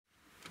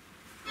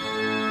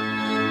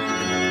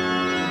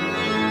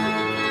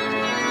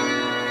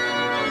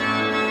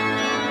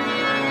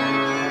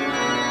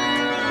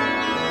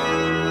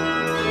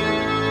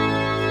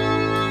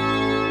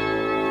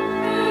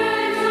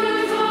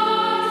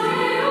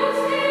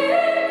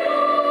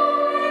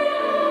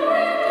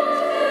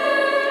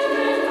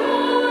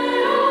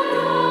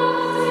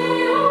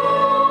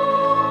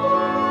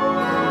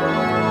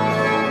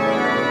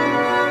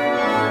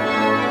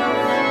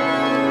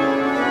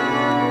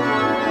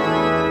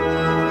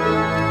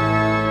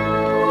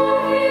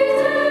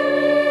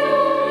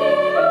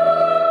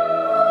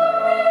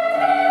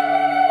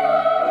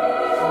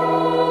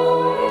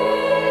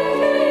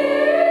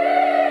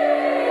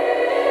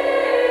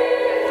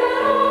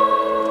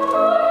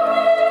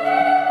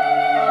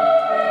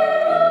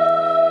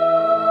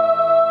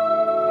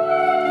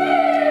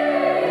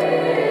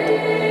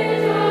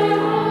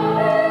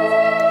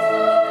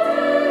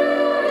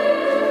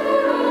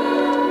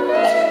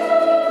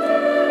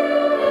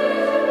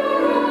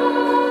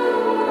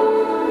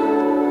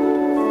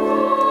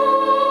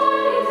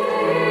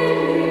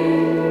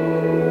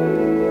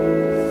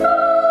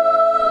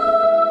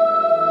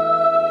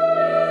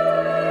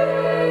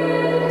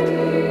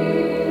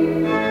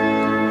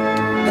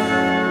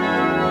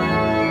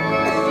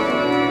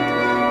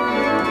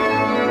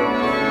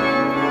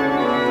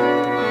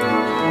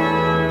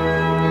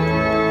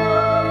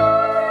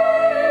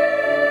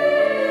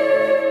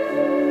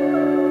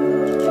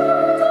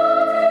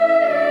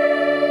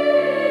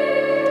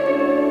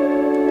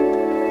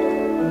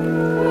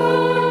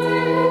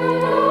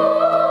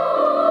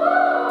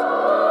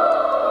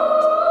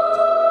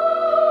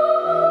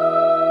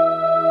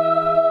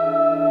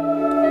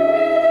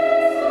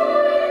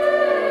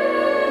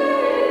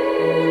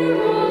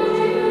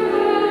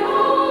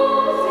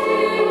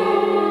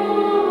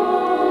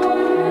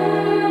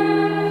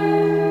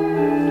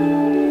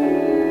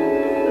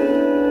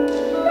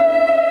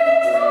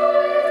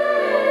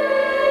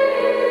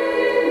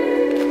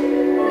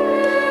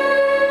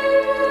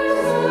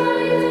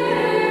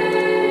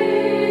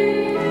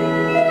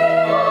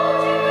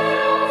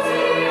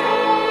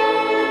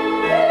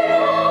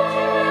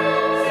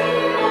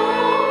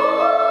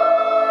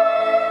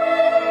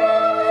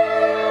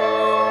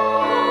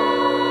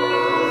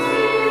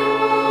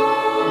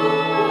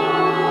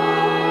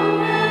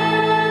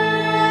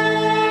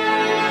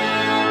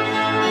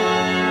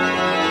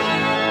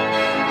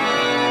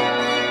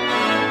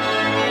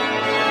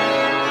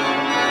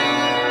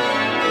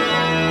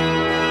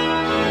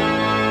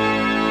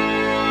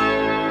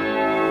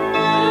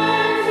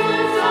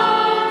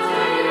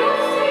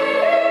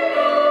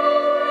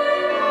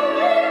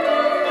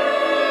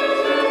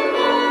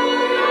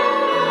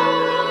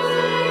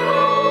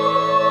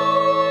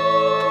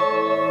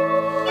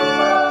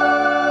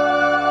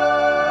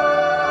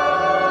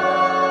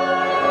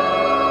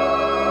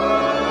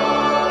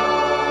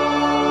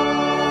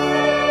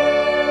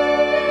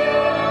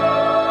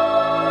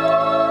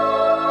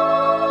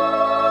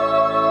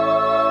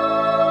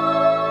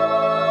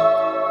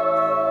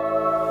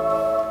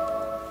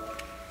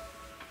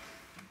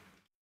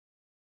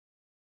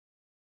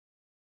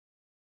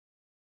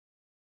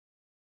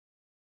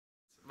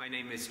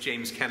name is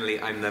James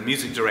Kennerley. I'm the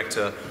music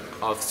director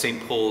of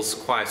St. Paul's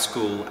Choir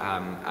School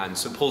and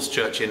St. Paul's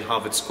Church in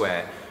Harvard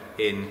Square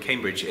in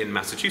Cambridge in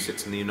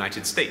Massachusetts in the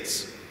United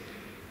States.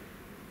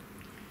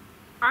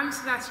 I'm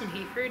Sebastian.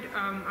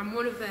 I'm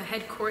one of the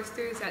head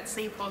choristers at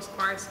St. Paul's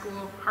Choir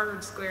School,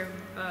 Harvard Square,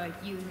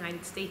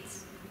 United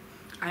States.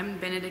 I'm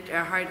Benedikt.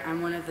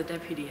 I'm one of the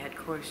deputy head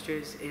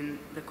choristers in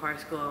the choir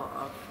school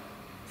of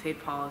St.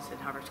 Paul's in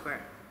Harvard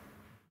Square.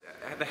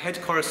 The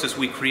head choristers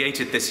we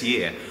created this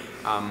year.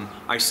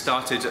 I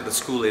started at the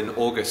school in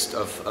August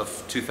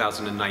of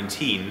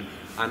 2019,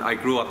 and I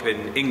grew up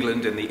in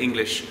England in the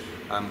English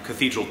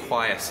cathedral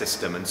choir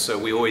system, and so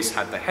we always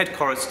had the head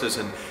choristers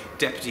and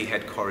deputy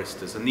head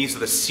choristers, and these are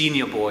the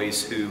senior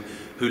boys who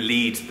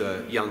lead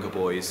the younger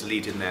boys,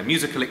 lead in their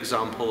musical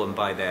example and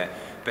by their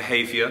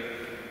behaviour,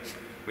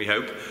 we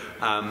hope,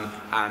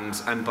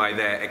 and by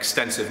their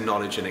extensive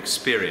knowledge and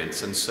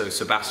experience. And so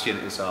Sebastian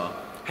is our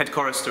head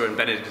chorister and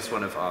Benedikt is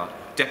one of our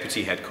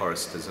deputy head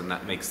choristers, and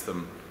that makes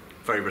them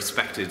very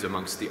respected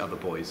amongst the other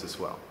boys as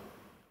well.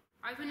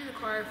 I've been in the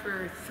choir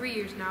for 3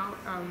 years now.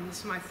 This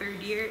is my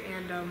third year,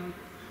 and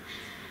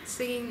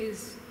singing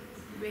just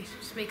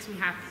makes me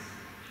happy.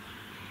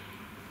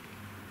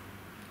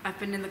 I've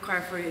been in the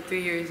choir for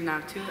 3 years now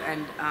too,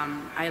 and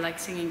I like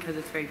singing because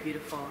it's very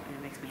beautiful and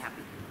it makes me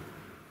happy.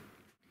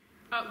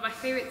 My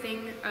favorite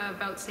thing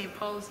about St.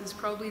 Paul's is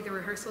probably the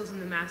rehearsals and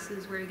the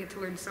masses, where you get to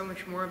learn so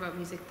much more about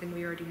music than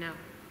we already know.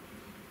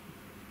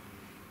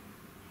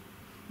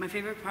 My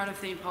favorite part of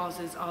St. Paul's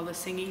is all the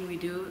singing we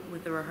do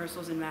with the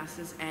rehearsals and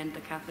masses and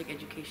the Catholic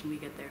education we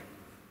get there.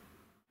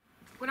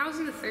 When I was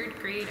in the 3rd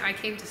grade, I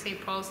came to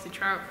St. Paul's to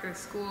try out for the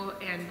school,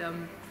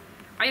 and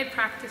I had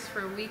practiced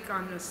for a week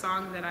on a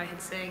song that I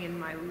had sang in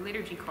my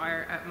liturgy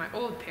choir at my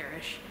old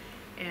parish,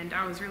 and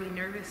I was really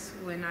nervous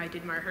when I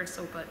did my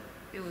rehearsal, but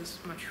it was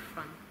much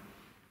fun.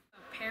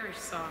 A parish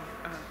song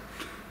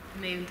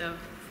named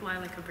Fly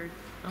Like a Bird.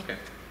 Okay.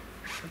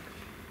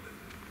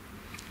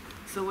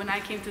 So when I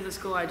came to the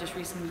school, I just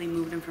recently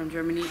moved in from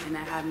Germany and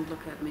I hadn't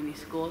looked at many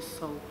schools,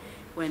 so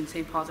when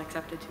St. Paul's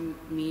accepted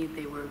me,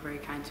 they were very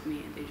kind to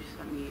me and they just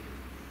let me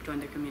join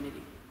their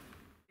community.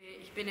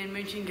 Ich bin in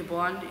München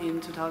geboren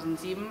in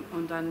 2007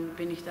 und dann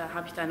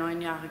habe ich da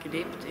 9 Jahre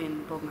gelebt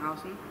in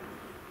Bogenhausen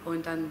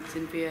und dann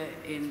sind wir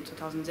in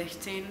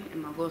 2016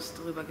 im August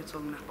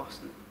rübergezogen nach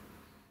Boston.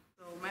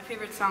 So my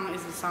favorite song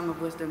is the Song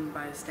of Wisdom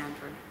by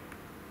Stanford.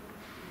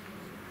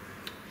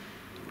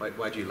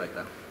 Why do you like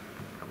that?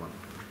 Come on.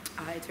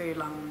 It's very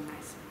long and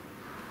nice.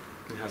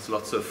 It has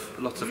lots of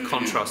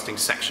contrasting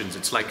sections.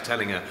 It's like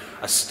telling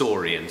a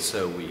story, and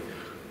so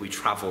we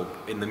travel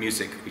in the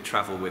music. We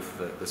travel with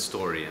the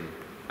story, and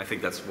I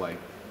think that's why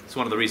it's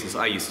one of the reasons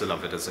I used to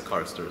love it as a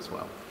chorister as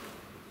well.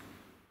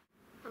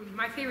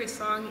 My favorite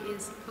song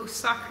is O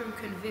Sacrum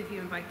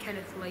Convivium by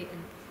Kenneth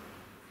Layton.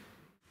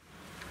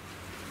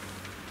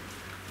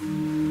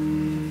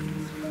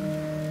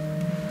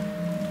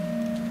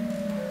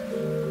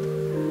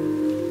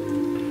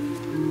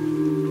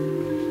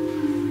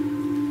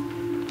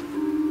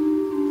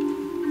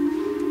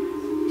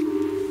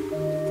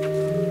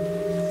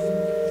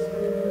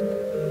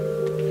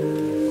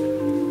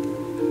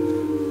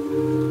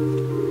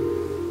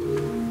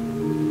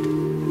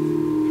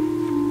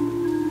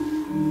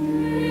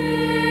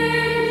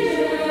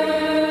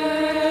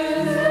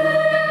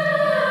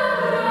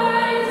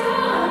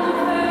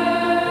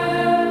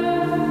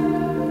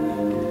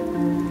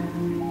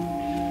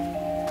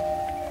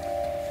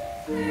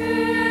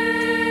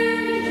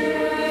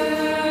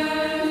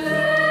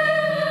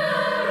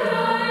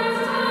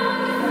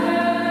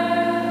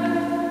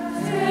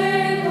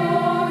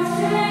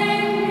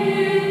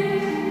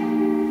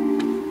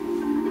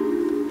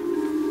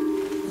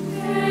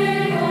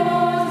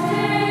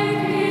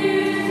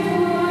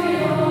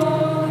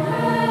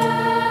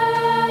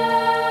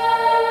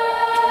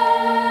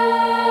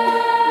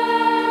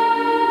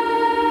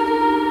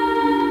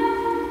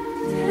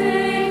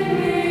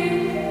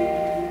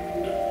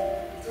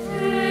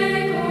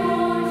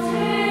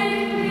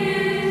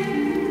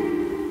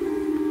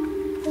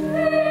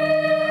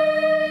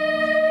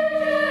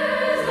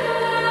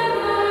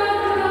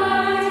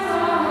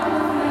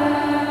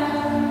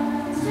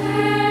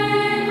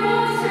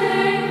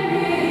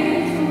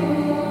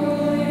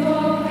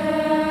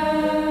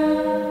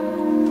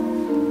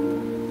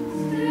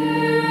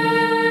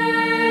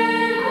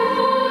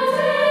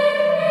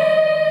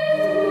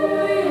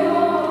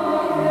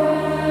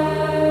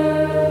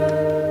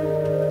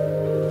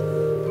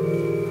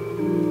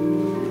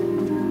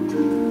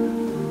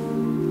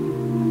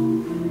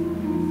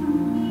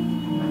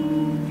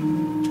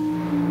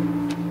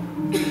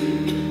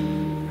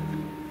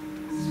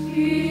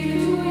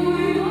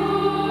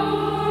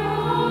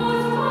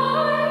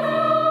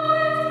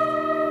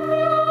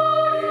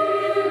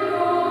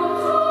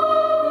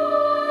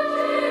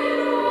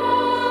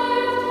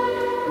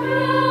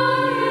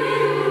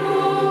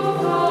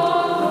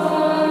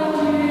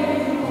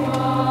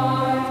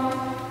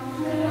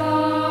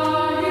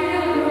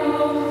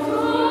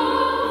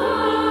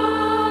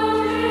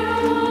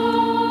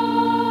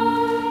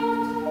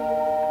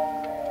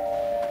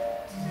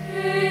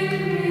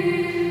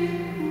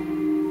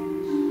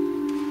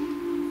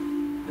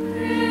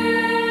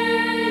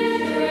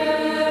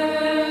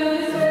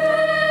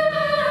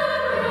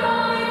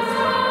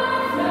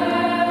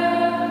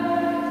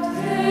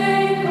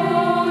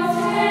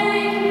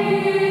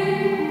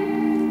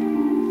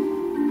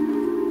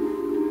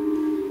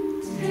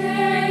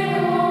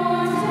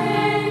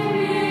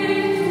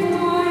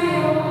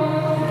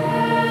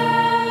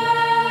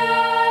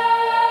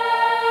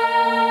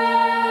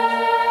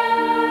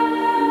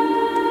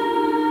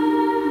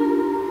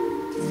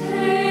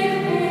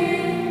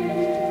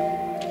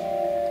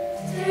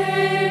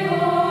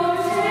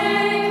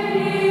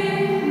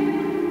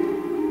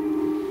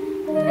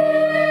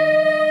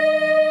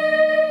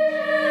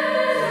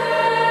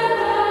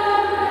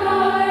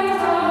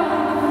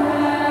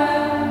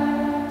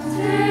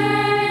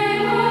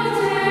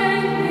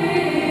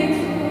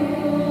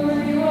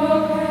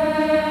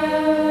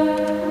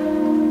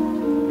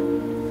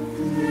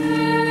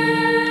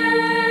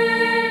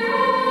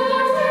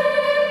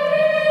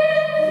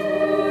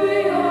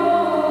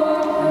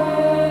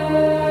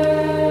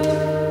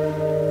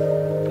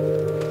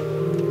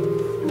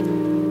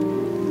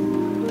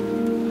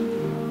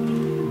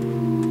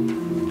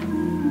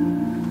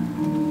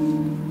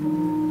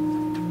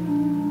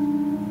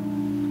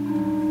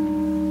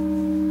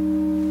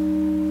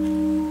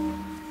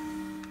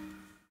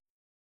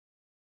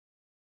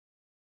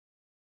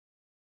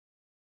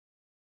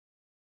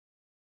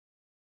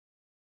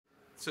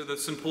 So the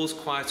St. Paul's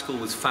Choir School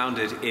was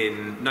founded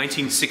in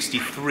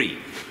 1963.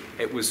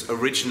 It was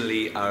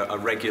originally a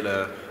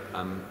regular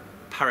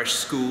parish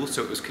school,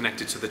 so it was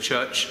connected to the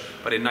church,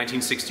 but in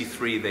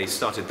 1963 they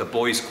started the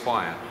boys'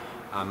 choir,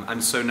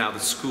 and so now the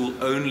school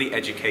only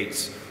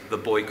educates the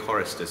boy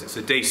choristers. It's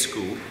a day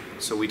school,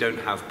 so we don't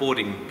have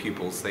boarding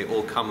pupils. They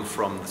all come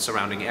from the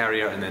surrounding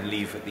area and then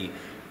leave at the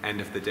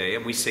end of the day,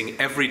 and we sing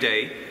every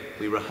day.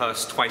 We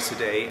rehearse twice a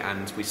day,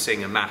 and we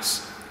sing a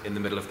mass in the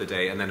middle of the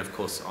day, and then of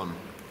course on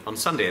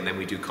Sunday, and then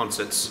we do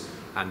concerts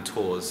and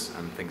tours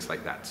and things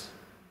like that.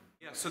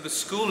 Yeah, so the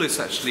school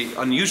is actually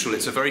unusual.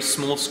 It's a very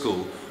small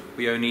school.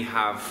 We only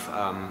have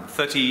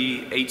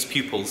 38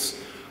 pupils,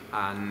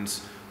 and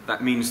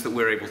that means that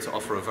we're able to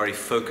offer a very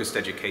focused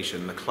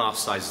education. The class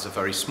sizes are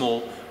very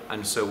small,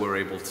 and so we're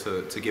able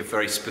to give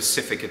very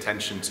specific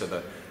attention to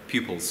the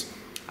pupils.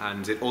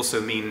 And it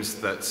also means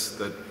that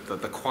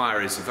the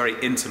choir is a very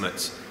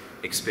intimate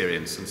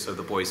experience, and so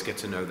the boys get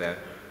to know their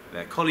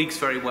colleagues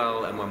very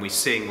well, and when we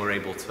sing we're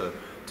able to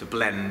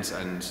blend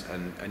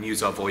and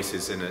use our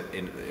voices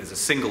as a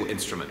single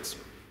instrument.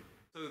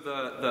 So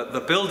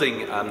the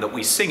building that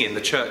we sing in, the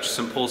church,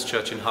 St. Paul's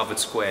Church in Harvard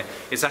Square,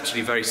 is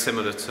actually very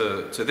similar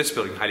to this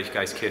building,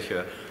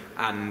 Heilig-Geist-Kirche,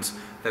 and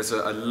there's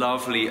a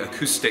lovely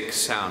acoustic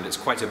sound. It's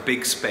quite a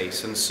big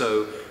space, and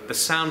so the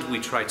sound we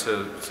try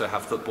to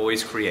have the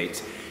boys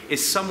create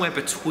is somewhere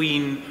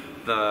between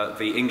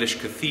the English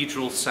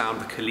cathedral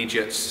sound, the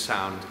collegiate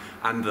sound,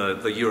 and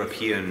the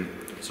European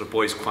sort of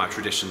boys' choir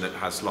tradition that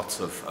has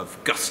lots of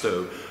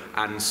gusto.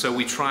 And so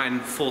we try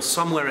and fall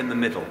somewhere in the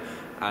middle,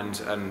 and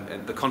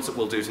the concert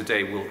we'll do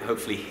today will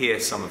hopefully hear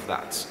some of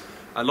that.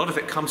 A lot of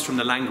it comes from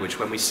the language.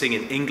 When we sing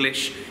in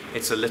English,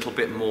 it's a little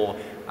bit more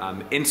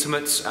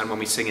intimate, and when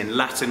we sing in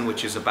Latin,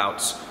 which is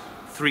about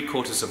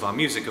 3/4 of our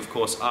music, of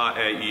course,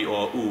 A, E, I,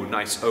 O, U,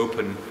 nice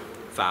open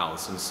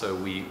vowels, and so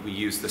we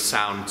use the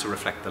sound to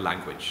reflect the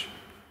language.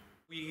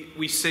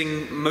 We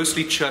sing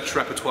mostly church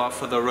repertoire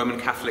for the Roman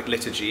Catholic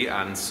liturgy,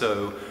 and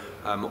so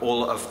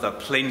all of the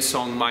plain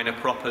song minor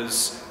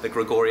propers, the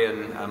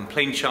Gregorian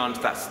plain chant,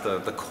 that's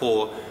the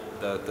core,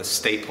 the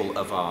staple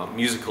of our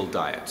musical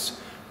diet.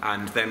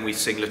 And then we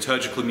sing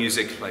liturgical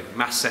music like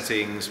mass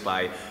settings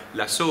by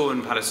Lasso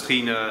and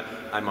Palestrina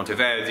and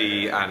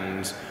Monteverdi,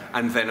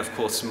 and then of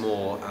course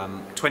more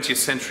 20th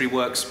century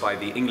works by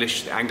the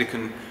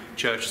Anglican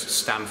Church,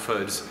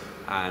 Stanford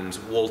and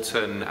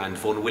Walton and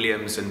Vaughan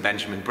Williams and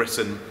Benjamin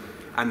Britten,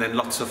 and then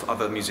lots of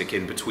other music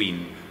in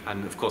between,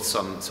 and of course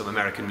some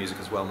American music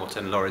as well,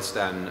 Morten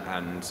Lauriston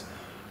and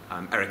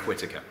Eric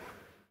Whittaker.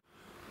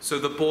 So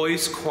the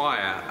boys'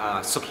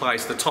 choir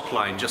supplies the top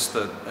line, just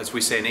as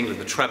we say in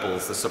England, the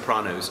trebles, the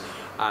sopranos,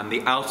 and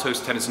the altos,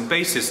 tenors and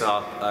basses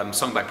are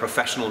sung by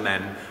professional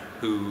men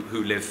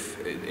who live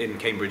in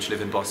Cambridge,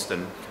 live in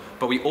Boston.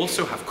 But we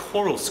also have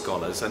choral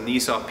scholars, and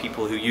these are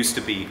people who used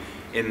to be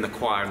in the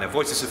choir and their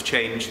voices have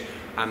changed,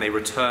 and they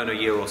return a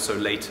year or so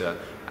later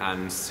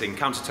and sing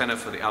countertenor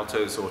for the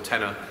altos or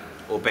tenor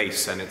or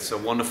bass, and it's a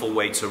wonderful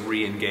way to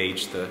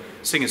re-engage the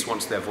singers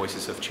once their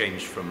voices have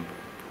changed from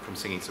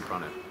singing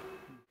soprano.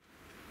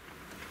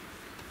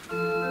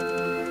 Oh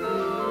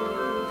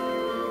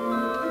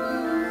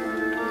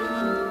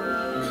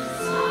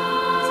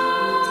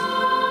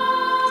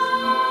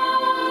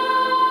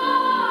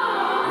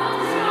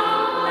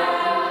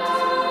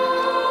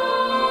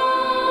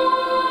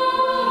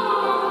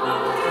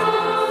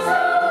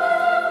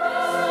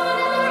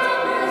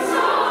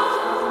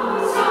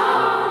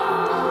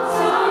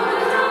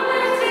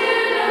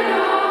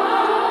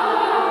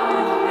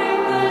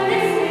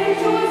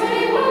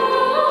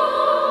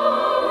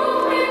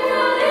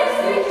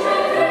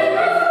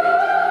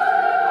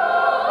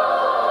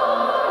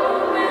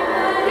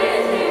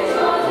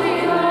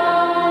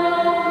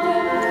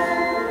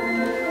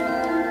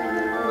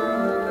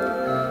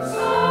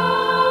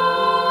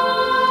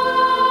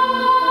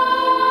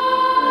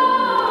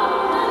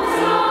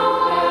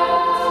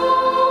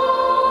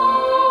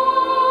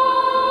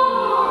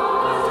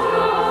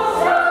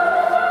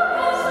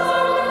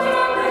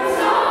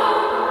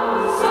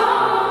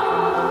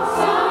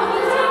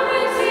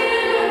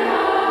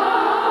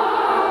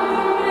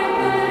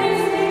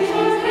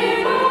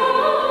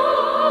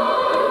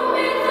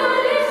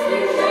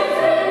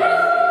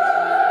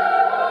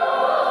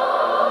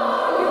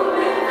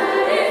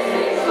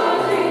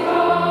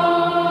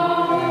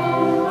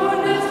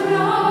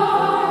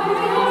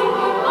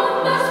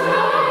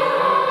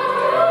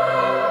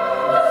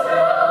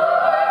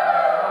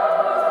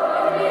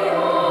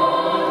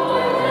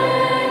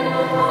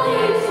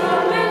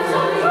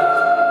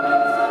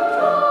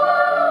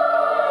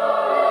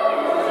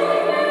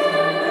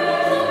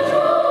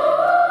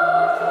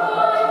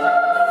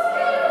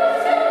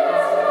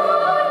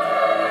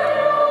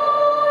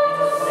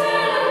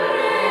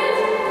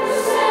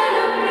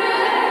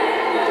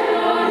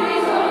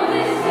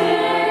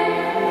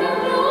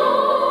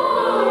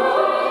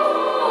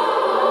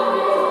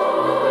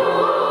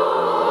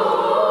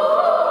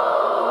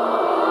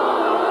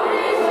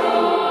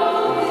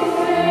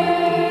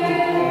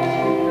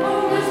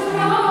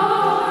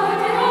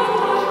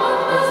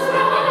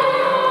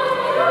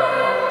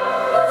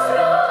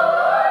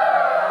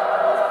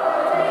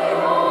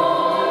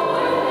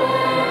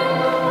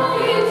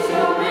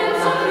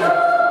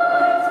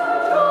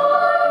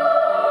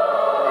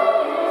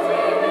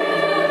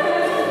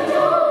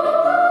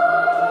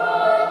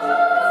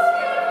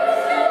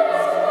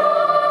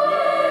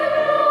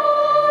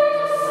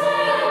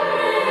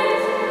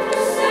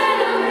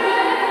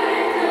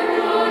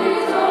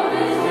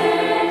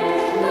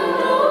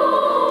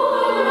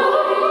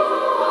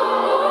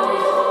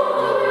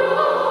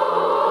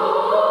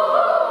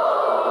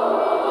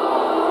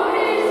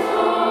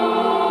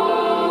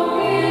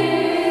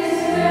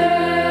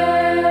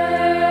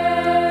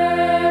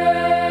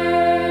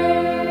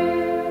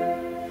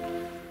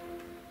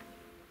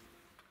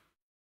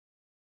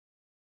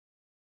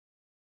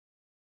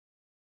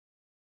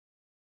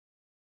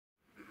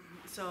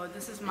So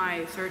this is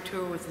my third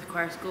tour with the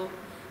choir school.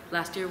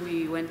 Last year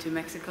we went to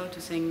Mexico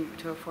to sing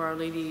for Our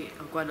Lady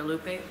of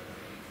Guadalupe,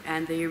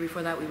 and the year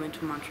before that we went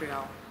to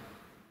Montreal.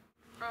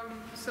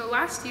 So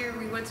last year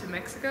we went to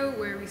Mexico,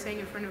 where we sang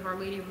in front of Our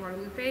Lady of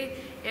Guadalupe,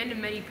 and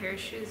in many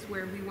parishes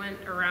where we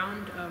went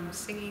around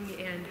singing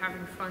and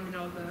having fun in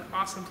all the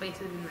awesome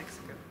places in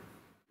Mexico.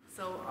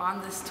 So on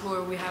this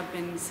tour we have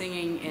been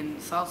singing in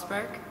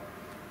Salzburg,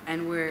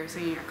 and we're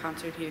singing a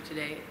concert here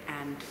today,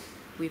 and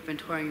we've been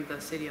touring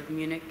the city of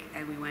Munich,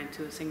 and we went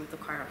to sing with the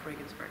choir of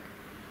Regensburg.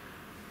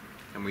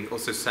 And we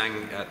also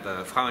sang at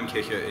the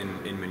Frauenkirche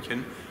in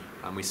München,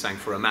 and we sang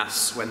for a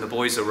mass when the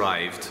boys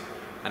arrived,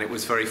 and it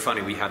was very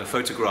funny. We had a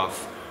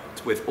photograph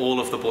with all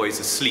of the boys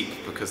asleep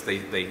because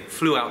they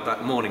flew out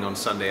that morning on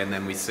Sunday, and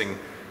then we sing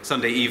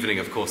Sunday evening,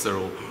 of course, they're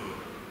all,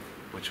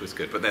 which was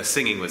good, but their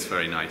singing was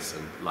very nice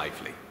and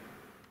lively.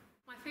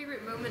 My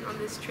favorite moment on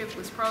this trip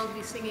was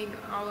probably singing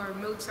all our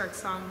Mozart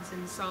songs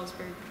in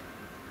Salzburg.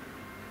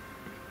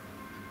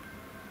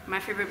 My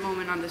favorite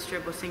moment on this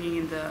trip was singing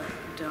in the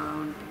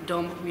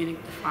Dome of Munich,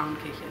 the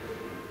Frauenkirche.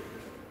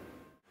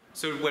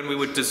 So when we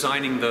were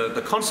designing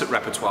the concert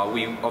repertoire,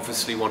 we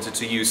obviously wanted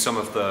to use some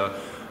of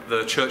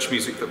the church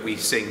music that we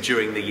sing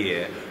during the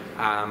year,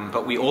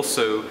 but we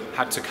also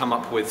had to come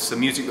up with some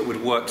music that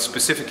would work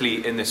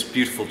specifically in this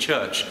beautiful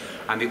church.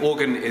 And the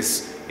organ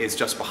is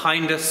just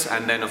behind us,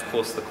 and then of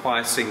course the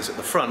choir sings at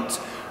the front,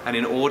 and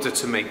in order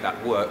to make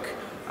that work,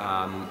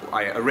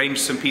 I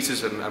arranged some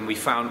pieces, and we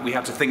found we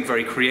had to think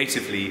very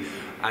creatively,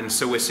 and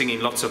so we're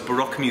singing lots of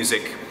Baroque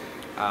music,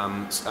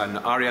 an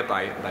aria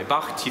by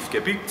Bach, Tief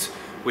gebückt,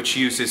 which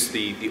uses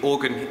the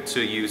organ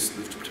to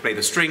play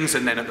the strings,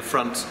 and then at the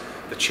front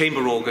the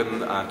chamber organ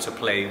to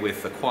play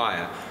with the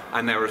choir.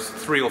 And there are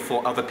 3 or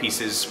 4 other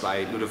pieces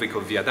by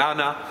Lodovico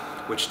Viadana,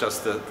 which does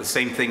the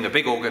same thing, the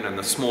big organ and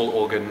the small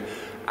organ,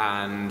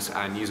 and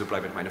Jesu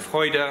bleibt meine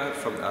Freude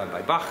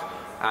by Bach,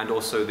 and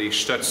also the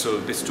Stölzel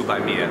Bist du bei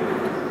mir.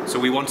 So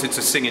we wanted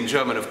to sing in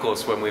German, of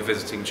course, when we're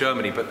visiting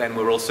Germany, but then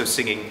we're also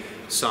singing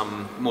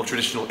some more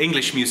traditional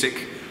English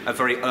music, a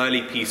very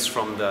early piece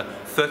from the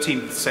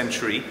 13th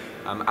century,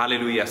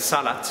 Alleluia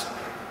Salat,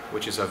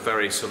 which is a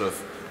very sort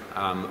of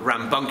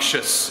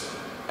rambunctious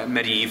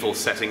medieval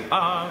setting,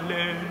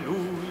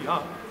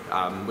 Alleluia,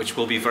 which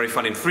will be very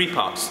fun in 3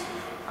 parts.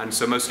 And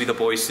so mostly the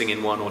boys sing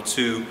in 1 or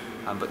 2,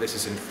 but this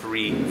is in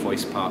 3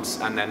 voice parts.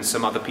 And then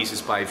some other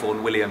pieces by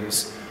Vaughan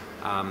Williams,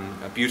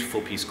 a beautiful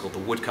piece called The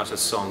Woodcutter's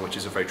Song, which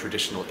is a very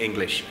traditional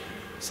English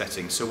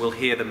setting. So we'll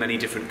hear the many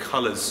different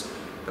colours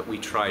that we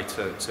try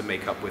to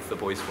make up with the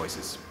boys'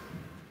 voices.